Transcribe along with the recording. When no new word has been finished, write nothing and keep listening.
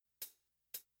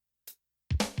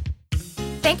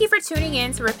Thank you for tuning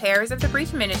in to Repairers of the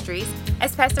Breach Ministries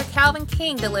as Pastor Calvin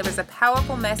King delivers a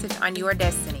powerful message on your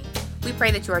destiny. We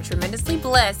pray that you are tremendously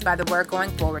blessed by the word going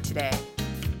forward today.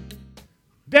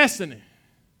 Destiny,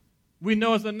 we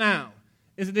know it's a noun.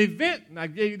 It's an event, and I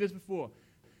gave you this before.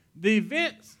 The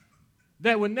events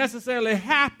that will necessarily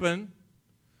happen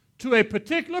to a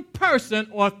particular person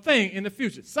or thing in the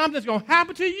future. Something that's going to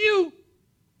happen to you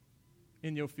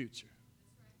in your future.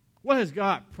 What has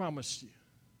God promised you?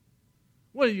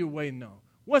 What are you waiting on?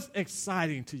 What's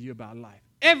exciting to you about life?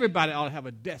 Everybody ought to have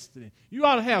a destiny. You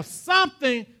ought to have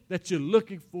something that you're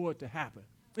looking for to happen.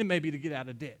 It may be to get out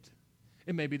of debt.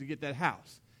 It may be to get that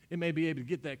house. It may be able to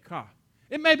get that car.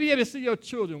 It may be able to see your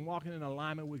children walking in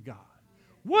alignment with God.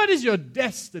 What is your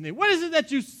destiny? What is it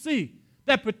that you see?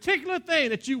 That particular thing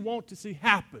that you want to see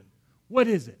happen. What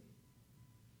is it?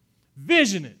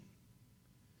 Vision it.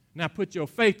 Now put your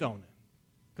faith on it.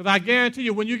 Because I guarantee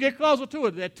you, when you get closer to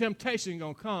it, that temptation is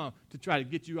going to come to try to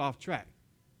get you off track.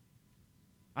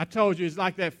 I told you it's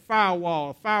like that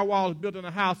firewall. A firewall is built in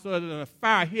a house so that when a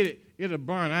fire hit it, it'll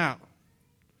burn out.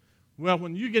 Well,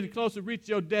 when you get closer to reach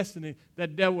your destiny,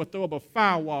 that devil will throw up a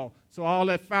firewall. So all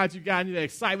that fire that you got in, that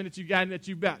excitement that you got in, that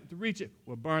you got to reach it,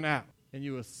 will burn out. And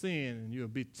you will sin, and you'll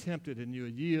be tempted, and you'll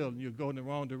yield, and you'll go in the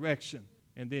wrong direction.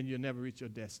 And then you'll never reach your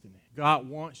destiny. God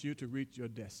wants you to reach your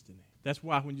destiny. That's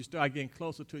why when you start getting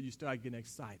closer to it, you start getting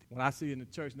excited. What I see in the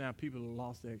church now, people have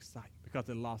lost their excitement because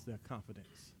they lost their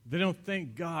confidence. They don't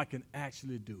think God can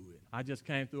actually do it. I just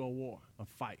came through a war, a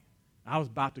fight. I was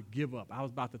about to give up. I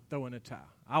was about to throw in the towel.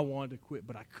 I wanted to quit,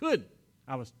 but I couldn't.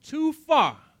 I was too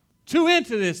far, too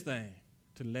into this thing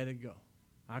to let it go.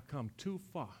 I come too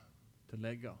far to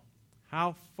let go.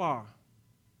 How far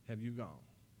have you gone?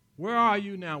 Where are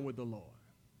you now with the Lord?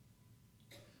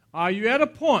 Are you at a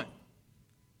point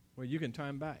where you can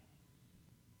turn back?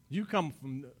 You come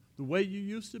from the way you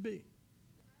used to be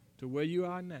to where you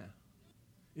are now.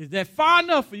 Is that far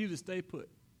enough for you to stay put?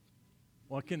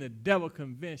 Or can the devil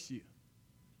convince you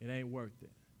it ain't worth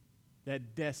it?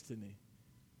 That destiny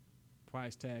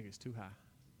price tag is too high.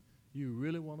 You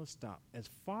really want to stop. As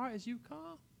far as you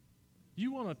come,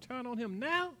 you want to turn on him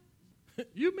now?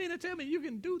 You mean to tell me you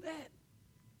can do that?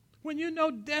 When you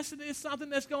know destiny is something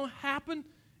that's going to happen,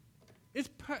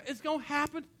 it's going to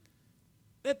happen.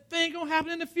 That thing going to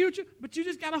happen in the future, but you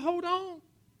just got to hold on.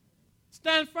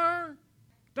 Stand firm.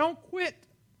 Don't quit.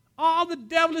 All the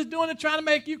devil is doing is trying to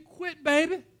make you quit,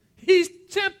 baby. He's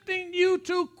tempting you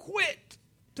to quit,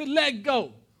 to let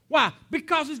go. Why?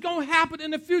 Because it's going to happen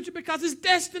in the future, because it's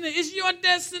destiny. It's your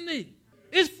destiny.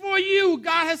 It's for you.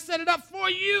 God has set it up for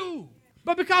you.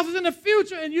 But because it's in the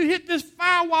future and you hit this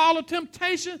firewall of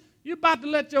temptation, you're about to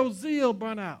let your zeal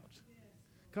burn out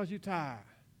because you're tired.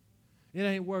 It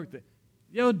ain't worth it.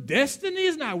 Your destiny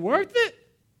is not worth it?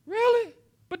 Really?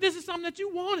 But this is something that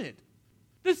you wanted.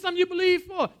 This is something you believe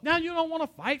for. Now you don't want to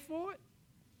fight for it?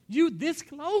 You this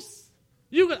close?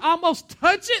 You could almost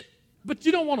touch it, but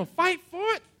you don't want to fight for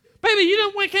it? Baby, you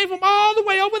done came from all the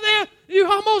way over there.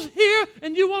 You're almost here,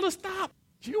 and you want to stop.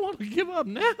 You want to give up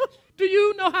now? Do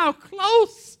you know how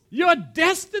close your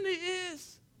destiny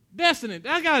is? Destiny.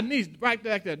 I got a niece right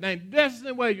back there named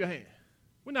Destiny. Wave your hand.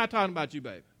 We're not talking about you,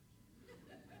 baby.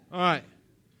 All right.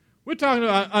 We're talking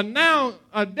about a noun.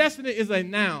 A destiny is a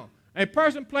noun. A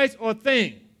person, place, or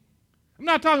thing. I'm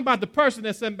not talking about the person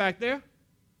that's sitting back there.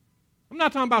 I'm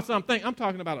not talking about something. I'm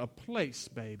talking about a place,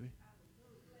 baby.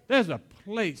 There's a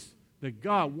place that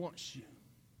God wants you.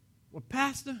 Well,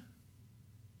 Pastor,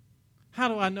 how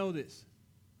do I know this?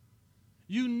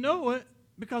 You know it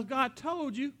because God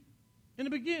told you in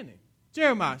the beginning.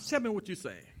 Jeremiah, tell me what you're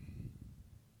saying.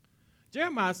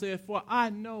 Jeremiah says, for I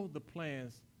know the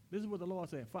plans. This is what the Lord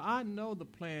said. For I know the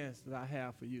plans that I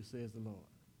have for you, says the Lord.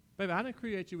 Baby, I didn't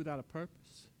create you without a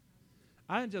purpose.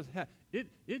 I didn't just have,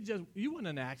 you weren't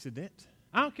an accident.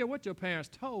 I don't care what your parents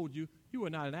told you, you were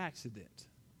not an accident.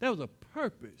 There was a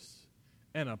purpose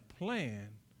and a plan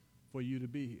for you to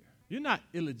be here. You're not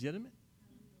illegitimate.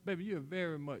 Baby, you're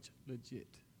very much legit.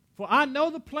 For I know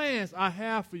the plans I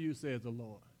have for you, says the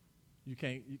Lord.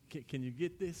 Can you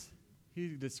get this? He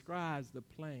describes the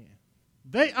plan.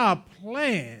 They are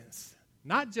plans,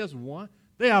 not just one.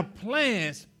 They are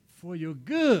plans for your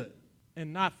good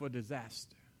and not for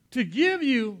disaster. To give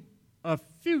you a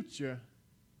future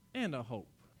and a hope.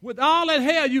 With all that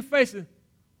hell you facing,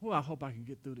 I hope I can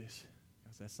get through this.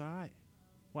 That's all right.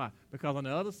 Why? Because on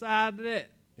the other side of that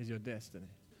is your destiny.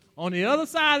 On the other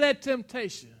side of that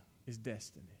temptation is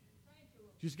destiny.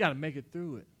 You just got to make it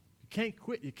through it. You can't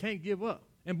quit. You can't give up.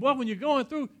 And boy, when you're going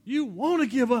through, you want to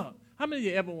give up. How many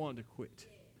of you ever wanted to quit?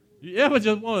 You ever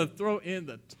just want to throw in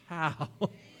the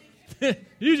towel?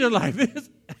 You just like this?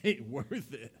 ain't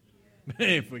worth it.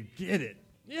 Man, forget it.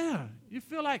 Yeah, you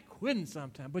feel like quitting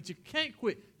sometimes, but you can't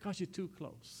quit because you're too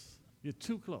close. You're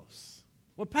too close.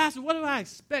 Well, Pastor, what do I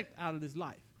expect out of this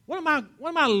life? What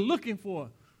am I looking for?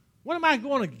 What am I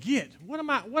going to get?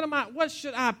 What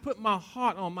should I put my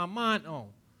heart on, my mind on?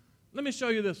 Let me show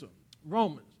you this one.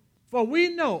 Romans. For we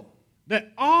know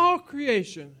that all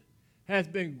creation has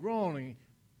been groaning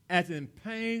as in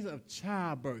pains of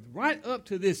childbirth, right up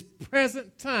to this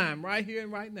present time, right here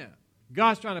and right now.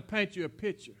 God's trying to paint you a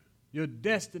picture. Your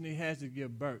destiny has to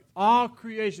give birth. All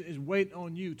creation is waiting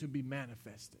on you to be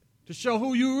manifested, to show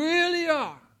who you really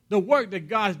are, the work that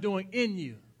God's doing in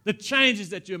you, the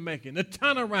changes that you're making, the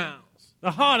turnarounds,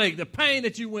 the heartache, the pain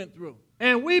that you went through.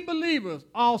 And we believers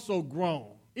also groan,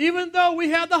 even though we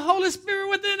have the Holy Spirit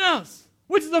within us,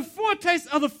 which is a foretaste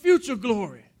of the future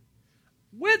glory.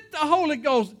 With the Holy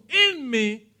Ghost in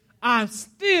me, I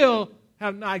still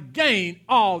have not gained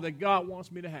all that God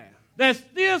wants me to have. There's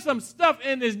still some stuff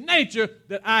in this nature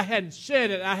that I hadn't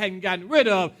shedded, I hadn't gotten rid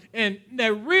of. And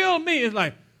that real me is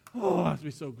like, oh, I'll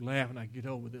be so glad when I get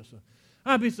over this one.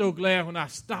 I'll be so glad when I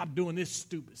stop doing this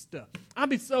stupid stuff. I'll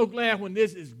be so glad when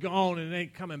this is gone and it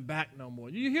ain't coming back no more.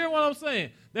 You hear what I'm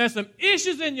saying? There's some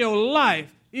issues in your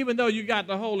life, even though you got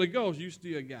the Holy Ghost, you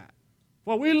still got.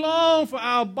 For we long for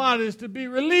our bodies to be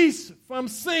released from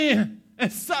sin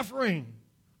and suffering.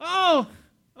 Oh,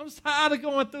 I'm tired of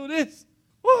going through this.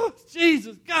 Oh,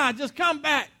 Jesus, God, just come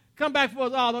back. Come back for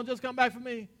us all. Don't just come back for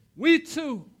me. We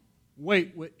too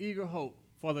wait with eager hope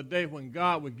for the day when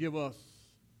God will give us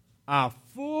our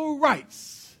full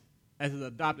rights as his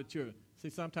adopted children.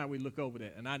 See, sometimes we look over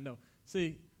that, and I know.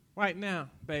 See, right now,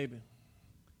 baby,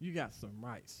 you got some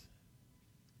rights.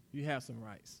 You have some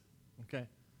rights, okay?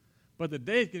 But the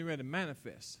day is getting ready to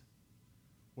manifest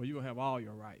where you're going to have all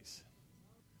your rights.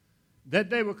 That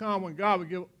day will come when God will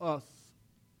give us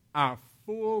our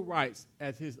full rights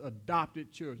as his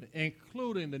adopted children,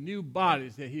 including the new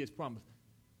bodies that he has promised.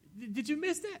 Did you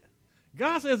miss that?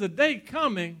 God says a day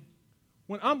coming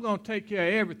when I'm going to take care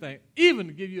of everything, even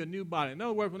to give you a new body. In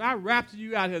other words, when I rapture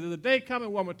you out here, there's a day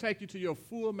coming when I'm going to take you to your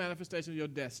full manifestation of your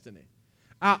destiny.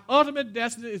 Our ultimate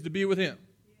destiny is to be with him.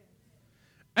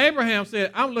 Abraham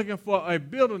said, I'm looking for a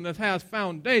building that has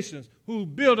foundations, whose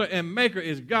builder and maker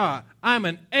is God. I'm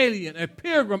an alien, a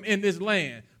pilgrim in this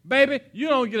land. Baby, you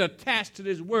don't get attached to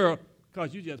this world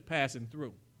because you're just passing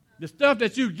through. The stuff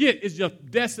that you get is just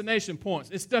destination points.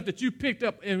 It's stuff that you picked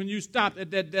up and when you stopped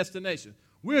at that destination.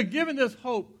 We're given this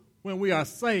hope when we are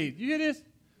saved. You hear this?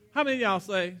 How many of y'all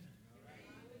saved?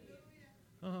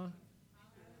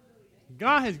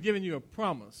 God has given you a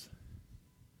promise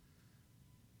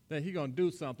that he's going to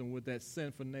do something with that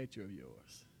sinful nature of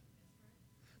yours.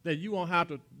 That you won't have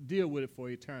to deal with it for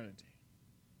eternity.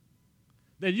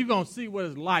 That you're going to see what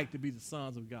it's like to be the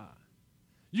sons of God.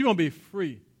 You're going to be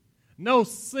free. No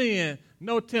sin,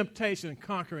 no temptation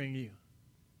conquering you.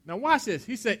 Now watch this.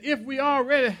 He said, if we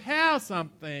already have some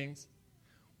things,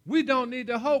 we don't need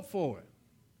to hope for it.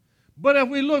 But if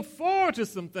we look forward to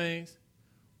some things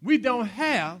we don't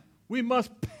have, we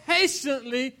must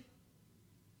patiently.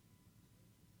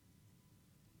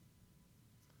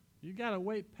 You got to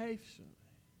wait patiently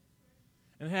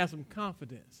and have some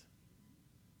confidence.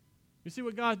 You see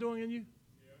what God's doing in you?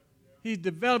 He's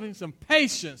developing some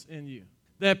patience in you.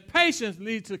 That patience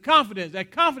leads to confidence.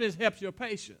 That confidence helps your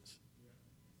patience.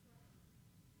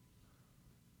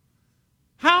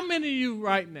 How many of you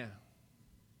right now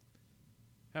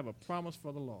have a promise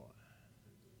for the Lord?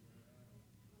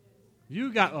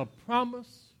 You got a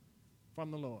promise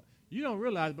from the Lord. You don't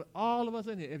realize, but all of us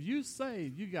in here, if you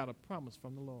saved, you got a promise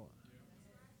from the Lord.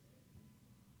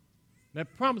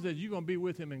 That promise that you're going to be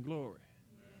with him in glory.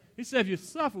 He said, if you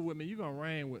suffer with me, you're going to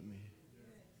reign with me.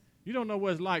 You don't know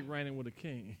what it's like reigning with a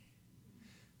king.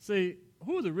 See,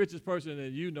 who's the richest person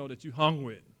that you know that you hung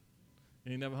with?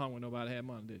 You never hung with nobody that had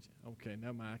money, did you? Okay,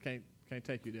 never mind. I can't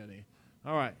take you there then.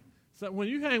 All right. So when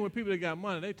you hang with people that got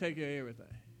money, they take care of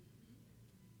everything.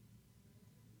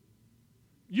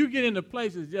 You get into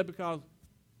places just because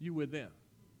you with them.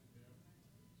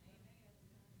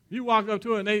 You walk up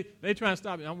to her and they try to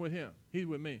stop you. I'm with him. He's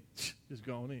with me. Just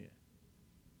go on in.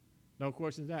 No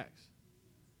questions asked.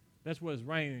 That's what it's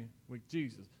reigning with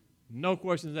Jesus. No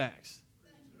questions asked.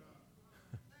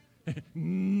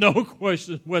 No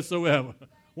questions whatsoever.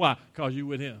 Why? Because you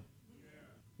with him.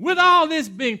 With all this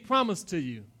being promised to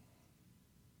you,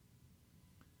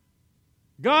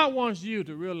 God wants you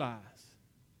to realize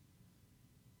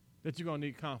that you're going to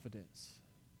need confidence.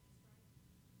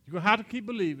 You're going to have to keep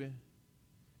believing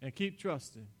and keep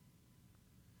trusting.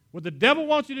 What the devil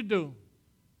wants you to do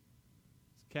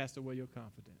is cast away your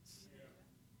confidence.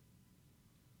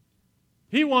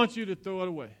 He wants you to throw it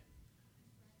away.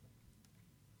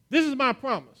 This is my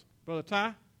promise, Brother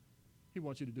Ty. He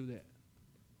wants you to do that.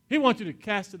 He wants you to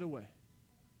cast it away.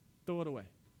 Throw it away.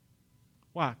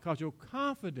 Why? Because your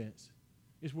confidence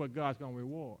is what God's going to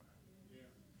reward.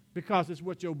 Because it's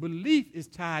what your belief is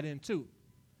tied into.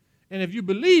 And if you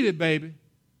believe it, baby,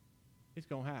 it's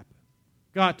going to happen.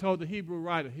 God told the Hebrew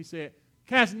writer, he said,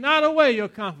 cast not away your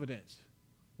confidence,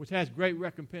 which has great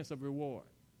recompense of reward.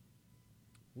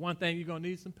 One thing, you're going to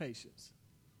need some patience.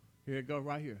 Here it goes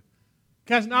right here.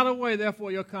 Cast not away,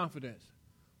 therefore, your confidence,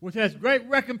 which has great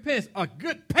recompense. A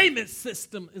good payment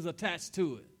system is attached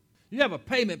to it. You have a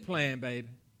payment plan, baby.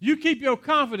 You keep your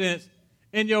confidence,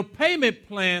 and your payment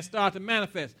plan start to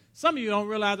manifest. Some of you don't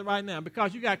realize it right now.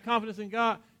 Because you got confidence in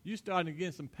God, you're starting to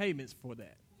get some payments for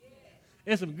that.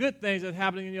 There's some good things that's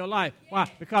happening in your life.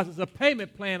 Why? Because it's a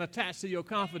payment plan attached to your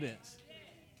confidence.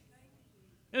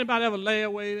 Anybody ever lay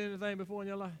away anything before in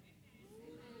your life?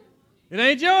 It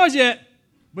ain't yours yet,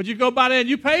 but you go by there and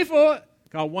you pay for it.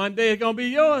 Because one day it's going to be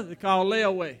yours. It's called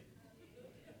layaway.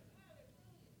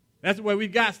 That's the way we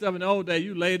got stuff in the old days.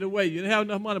 You laid it away. You didn't have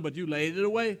enough money, but you laid it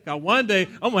away. Because one day,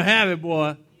 I'm going to have it,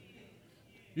 boy.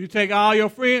 You take all your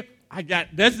friends.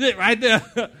 That's it right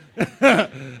there.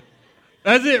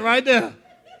 That's it right there.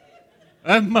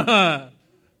 That's mine.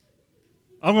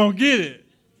 I'm going to get it.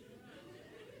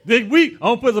 This week, I'm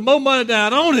going to put some more money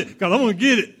down on it because I'm going to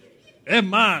get it. That's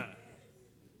mine.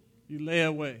 You lay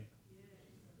away.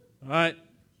 All right?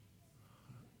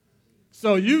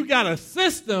 So you got a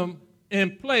system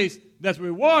in place that's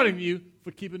rewarding you for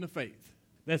keeping the faith.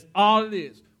 That's all it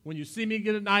is. When you see me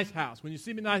get a nice house, when you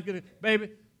see me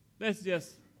baby, that's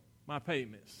just my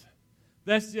payments.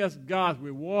 That's just God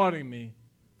rewarding me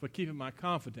for keeping my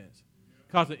confidence.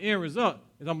 Because the end result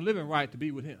is I'm living right to be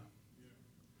with him.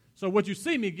 So what you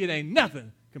see me get ain't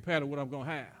nothing compared to what I'm going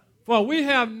to have. For we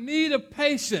have need of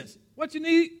patience. What you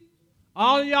need?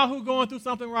 All of y'all who are going through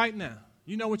something right now,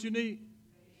 you know what you need?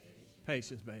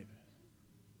 Patience, baby.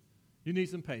 You need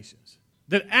some patience.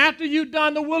 That after you've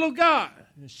done the will of God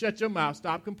and shut your mouth,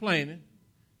 stop complaining,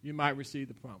 you might receive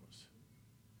the promise.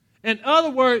 In other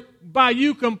words, by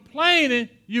you complaining,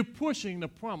 you're pushing the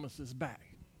promises back.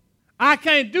 I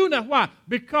can't do that. Why?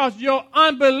 Because your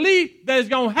unbelief that is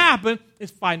going to happen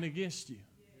is fighting against you.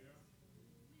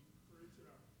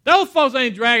 Those folks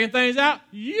ain't dragging things out.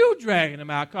 You dragging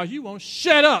them out because you won't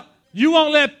shut up. You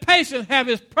won't let patience have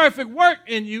its perfect work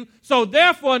in you. So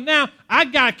therefore now I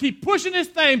got to keep pushing this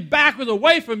thing backwards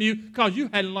away from you because you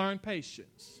hadn't learned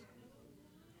patience.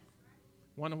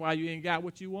 Wonder why you ain't got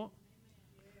what you want?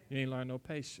 You ain't learned no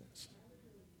patience.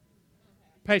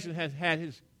 Patience has had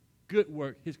his good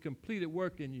work, his completed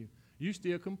work in you. You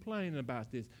still complaining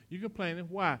about this. You complaining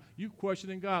why? You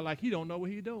questioning God like he don't know what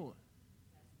he's doing.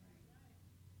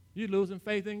 You're losing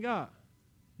faith in God.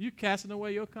 You're casting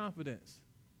away your confidence.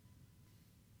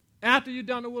 After you've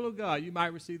done the will of God, you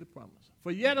might receive the promise.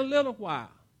 For yet a little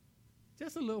while,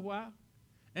 just a little while,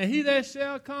 and he that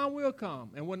shall come will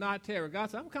come and will not tarry.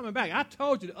 God said, I'm coming back. I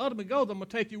told you the ultimate goal is I'm going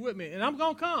to take you with me, and I'm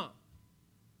going to come.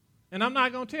 And I'm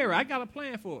not going to tarry. I got a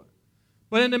plan for it.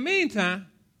 But in the meantime,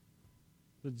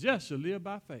 the just shall live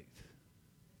by faith.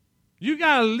 You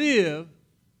got to live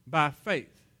by faith.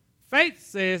 Faith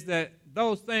says that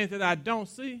those things that I don't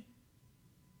see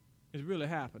is really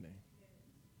happening.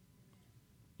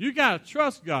 You got to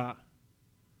trust God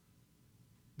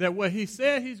that what he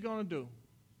said he's going to do,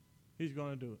 he's going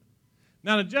to do it.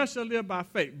 Now, the just shall live by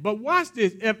faith. But watch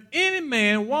this. If any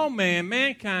man, woman,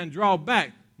 mankind draw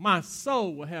back, my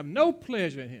soul will have no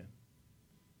pleasure in him.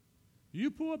 You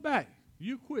pull back.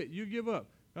 You quit. You give up.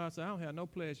 God said, I don't have no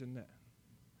pleasure in that.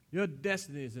 Your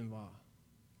destiny is involved.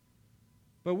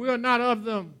 But we are not of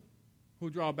them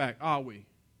who draw back, are we?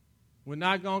 We're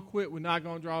not going to quit. We're not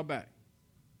going to draw back.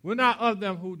 We're not of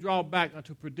them who draw back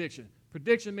unto prediction.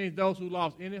 Prediction means those who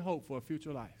lost any hope for a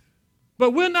future life.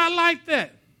 But we're not like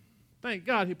that. Thank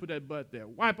God he put that but there.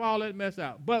 Wipe all that mess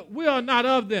out. But we are not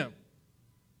of them.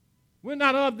 We're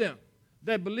not of them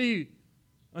that believe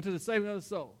unto the saving of the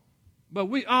soul. But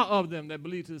we are of them that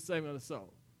believe to the saving of the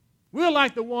soul. We're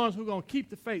like the ones who are going to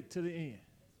keep the faith to the end.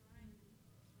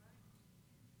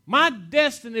 My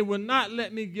destiny will not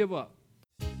let me give up.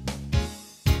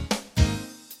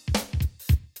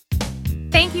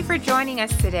 Thank you for joining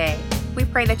us today. We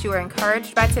pray that you are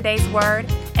encouraged by today's word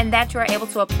and that you are able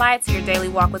to apply it to your daily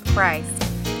walk with Christ.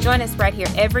 Join us right here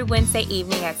every Wednesday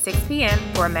evening at 6 p.m.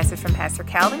 for a message from Pastor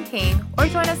Calvin King, or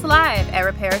join us live at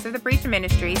Repairers of the Breach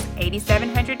Ministries,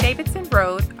 8700 Davidson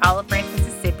Road, Olive Branch,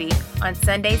 Mississippi, on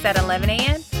Sundays at 11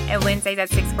 a.m. and Wednesdays at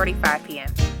 6:45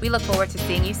 p.m. We look forward to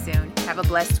seeing you soon. Have a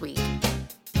blessed week.